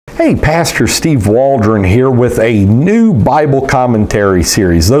Hey, Pastor Steve Waldron here with a new Bible commentary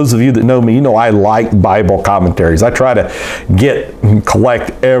series. Those of you that know me, you know I like Bible commentaries. I try to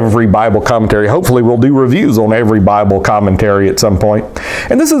collect every Bible commentary. Hopefully we'll do reviews on every Bible commentary at some point.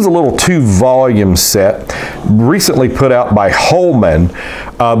 And this is a little 2-volume set recently put out by Holman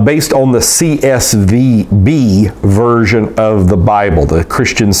based on the CSVB version of the Bible, the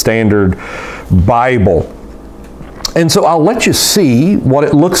Christian Standard Bible. And so I'll let you see what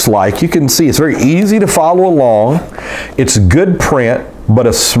it looks like. You can see it's very easy to follow along. It's good print, but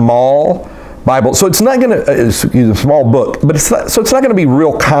a small Bible. So it's not going to, a small book, but it's not going to be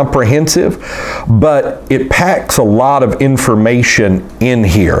real comprehensive, but it packs a lot of information in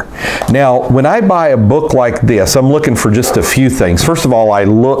here. Now, when I buy a book like this, I'm looking for just a few things. First of all, I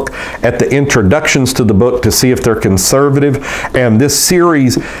look at the introductions to the book to see if they're conservative, and this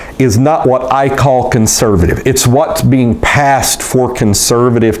series is not what I call conservative. It's what's being passed for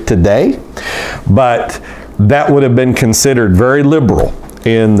conservative today, but that would have been considered very liberal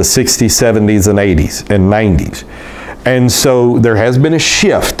in the 60s, 70s, and 80s, and 90s. And so there has been a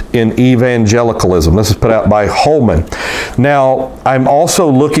shift in evangelicalism. This is put out by Holman. Now, I'm also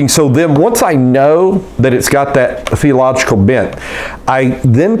looking, so then once I know that it's got that theological bent, I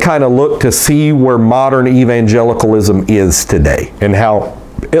then kind of look to see where modern evangelicalism is today and how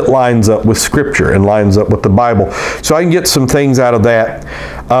it lines up with Scripture and lines up with the Bible. So I can get some things out of that.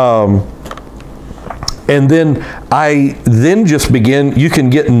 And then I just begin, you can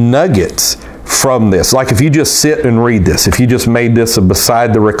get nuggets from this. Like if you just sit and read this, if you just made this a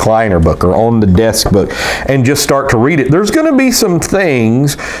beside the recliner book or on the desk book and just start to read it, there's going to be some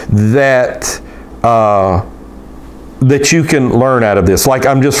things that that you can learn out of this. Like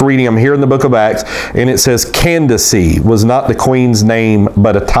I'm just reading, I'm here in the book of Acts, and it says Candace was not the queen's name,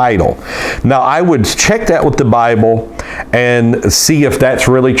 but a title. Now I would check that with the Bible and see if that's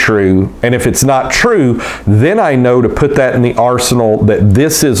really true. And if it's not true, then I know to put that in the arsenal that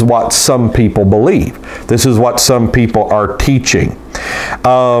this is what some people believe. This is what some people are teaching.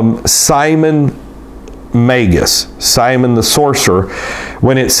 Simon Magus, Simon the sorcerer,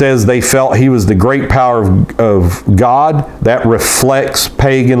 when it says they felt he was the great power of God, that reflects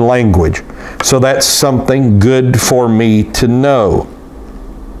pagan language. So that's something good for me to know.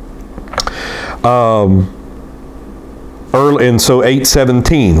 And so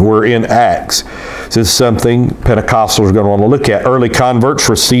 8:17, we're in Acts. This is something Pentecostals are going to want to look at. Early converts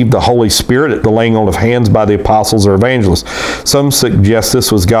received the Holy Spirit at the laying on of hands by the apostles or evangelists. Some suggest this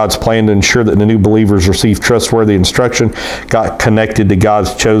was God's plan to ensure that the new believers received trustworthy instruction, got connected to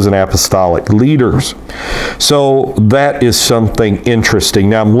God's chosen apostolic leaders. So that is something interesting.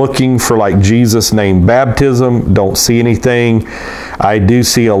 Now I'm looking for like Jesus' name baptism. Don't see anything. I do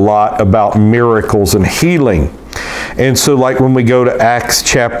see a lot about miracles and healing. And so like when we go to Acts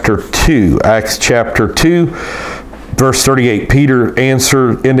chapter 2, verse 38, Peter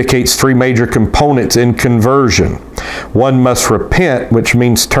indicates 3 major components in conversion. One must repent, which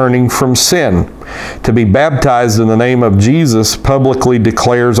means turning from sin. To be baptized in the name of Jesus publicly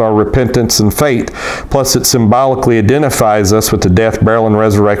declares our repentance and faith, plus it symbolically identifies us with the death, burial, and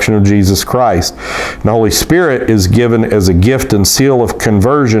resurrection of Jesus Christ. And the Holy Spirit is given as a gift and seal of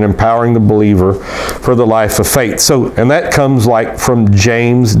conversion, empowering the believer for the life of faith. So, and that comes like from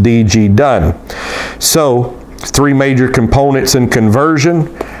James D.G. Dunn. So, 3 major components in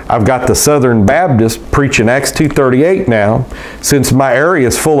conversion. I've got the Southern Baptist preaching Acts 2:38 now. Since my area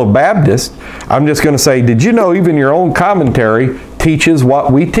is full of Baptists, I'm just going to say, did you know even your own commentary teaches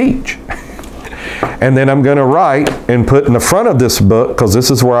what we teach? And then I'm going to write and put in the front of this book, because this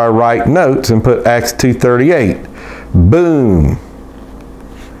is where I write notes, and put Acts 2:38. Boom.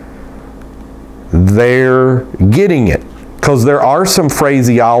 They're getting it. Because there are some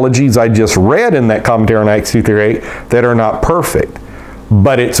phraseologies I just read in that commentary on Acts 2:38 that are not perfect.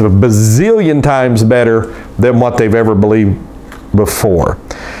 But it's a bazillion times better than what they've ever believed before.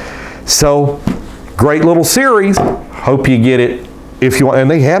 So, great little series. Hope you get it if you want. And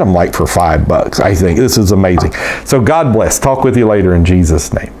they had them like for $5, I think. This is amazing. So God bless. Talk with you later in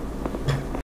Jesus' name.